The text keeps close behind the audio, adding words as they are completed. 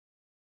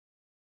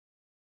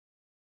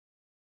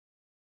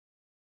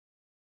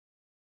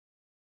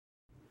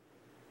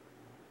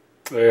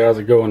Hey, how's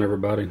it going,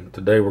 everybody?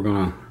 Today we're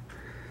gonna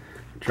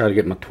try to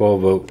get my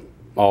 12 volt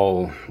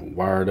all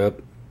wired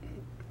up.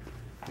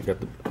 I got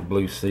the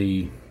Blue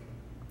Sea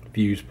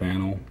fuse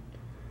panel.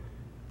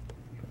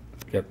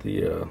 Got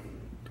the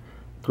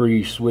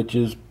three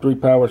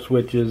power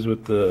switches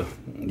with the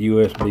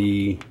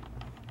USB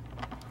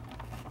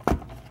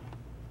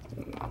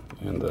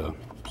and the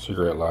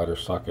cigarette lighter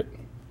socket.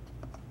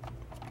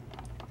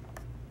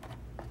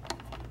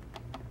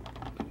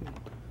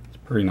 It's a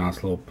pretty nice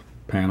little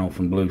panel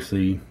from Blue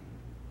Sea.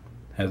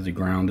 Has the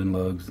grounding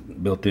lugs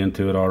built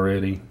into it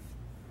already.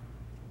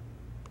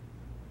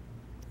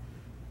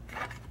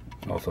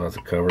 Also has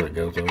a cover that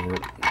goes over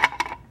it.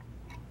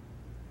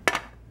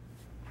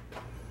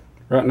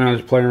 Right now,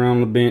 just playing around on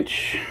the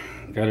bench.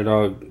 Got it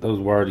all, those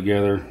wired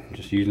together.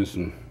 Just using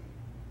some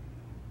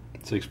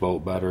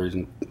 6-volt batteries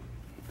and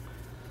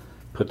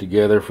put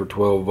together for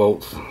 12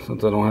 volts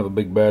since I don't have a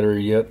big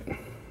battery yet.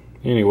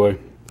 Anyway,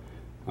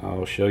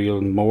 I'll show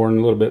you more in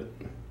a little bit.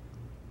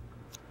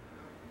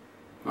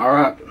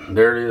 Alright,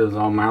 there it is,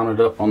 all mounted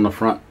up on the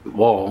front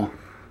wall.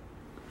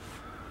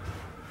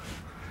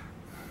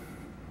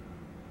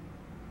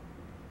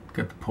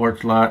 Got the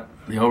porch light,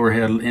 the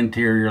overhead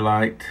interior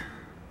light.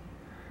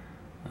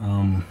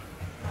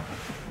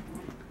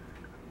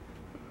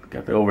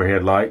 Got the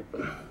overhead light.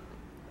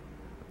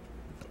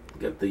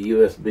 Got the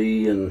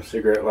USB and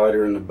cigarette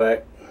lighter in the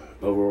back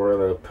over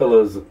where the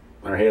pillows,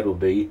 our head will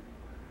be.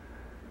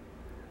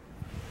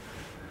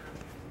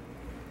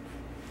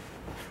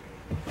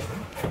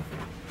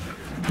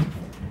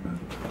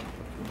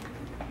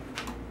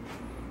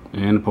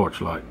 And the porch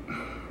light.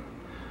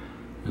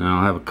 And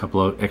I'll have a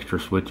couple of extra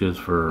switches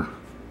for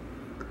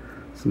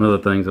some other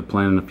things I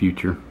plan in the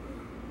future.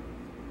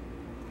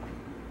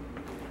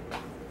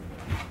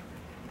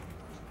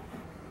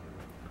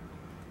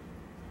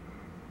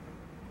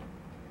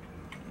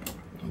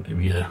 I'll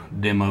give you a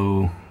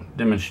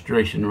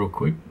demonstration real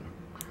quick.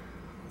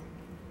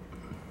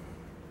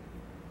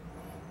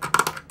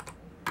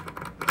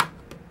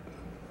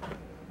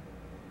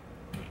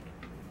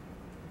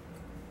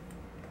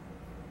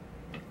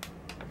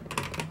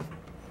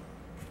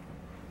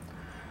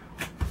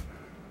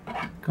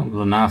 Comes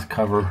with a nice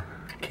cover,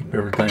 keep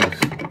everything a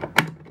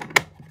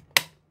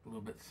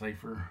little bit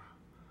safer.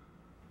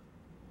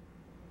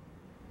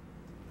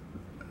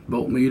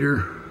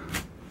 Voltmeter,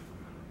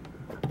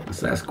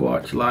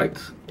 Sasquatch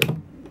lights.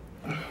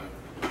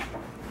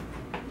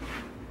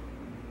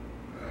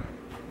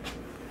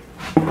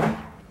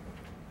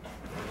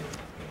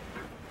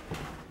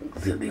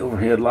 This is the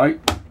overhead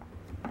light.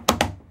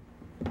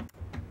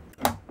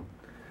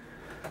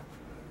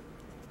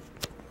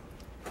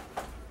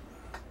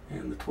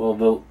 And the 12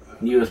 volt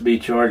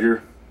USB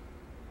charger.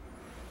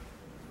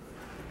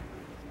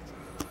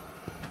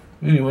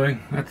 Anyway,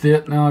 that's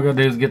it. Now all I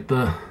gotta do is get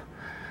the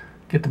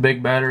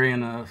big battery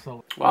and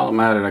solar. While I'm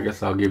at it, I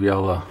guess I'll give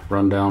y'all a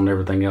rundown on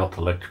everything else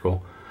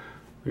electrical.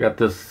 We got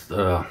this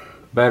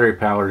battery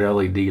powered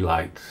LED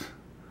lights.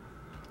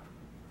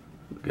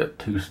 Got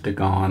 2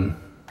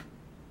 stick-on.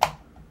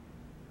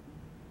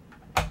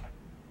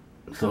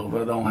 So if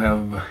I don't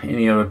have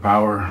any other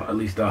power, at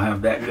least I'll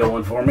have that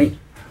going for me.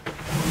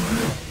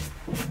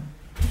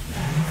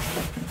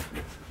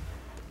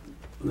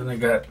 Then I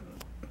got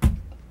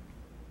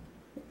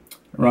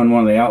run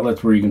one of the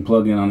outlets where you can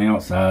plug in on the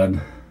outside,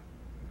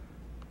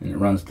 and it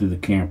runs through the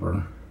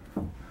camper.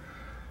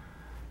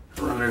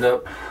 Run it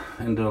up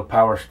into a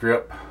power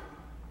strip,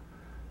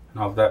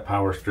 and off that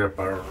power strip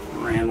I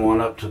ran one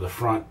up to the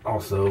front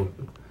also,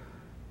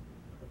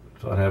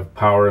 so I'd have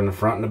power in the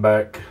front and the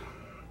back,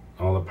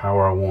 all the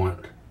power I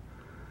want.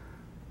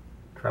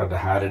 Tried to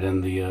hide it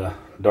in the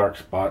dark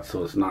spot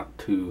so it's not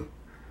too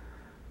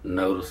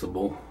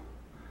noticeable.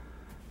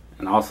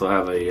 And also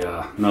have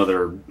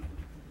another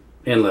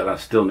inlet I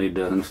still need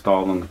to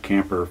install on the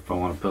camper if I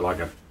want to put like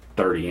a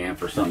 30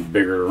 amp or something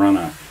bigger to run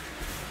a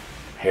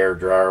hair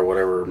dryer or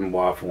whatever my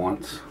wife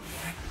wants.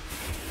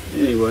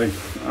 Anyway,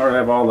 I already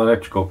have all the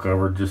electrical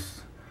covered.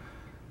 Just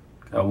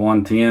got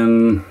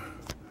 110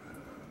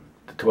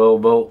 to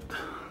 12 volt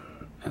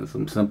and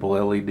some simple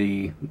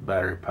LED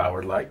battery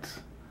powered lights.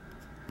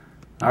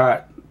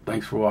 Alright,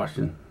 thanks for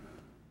watching.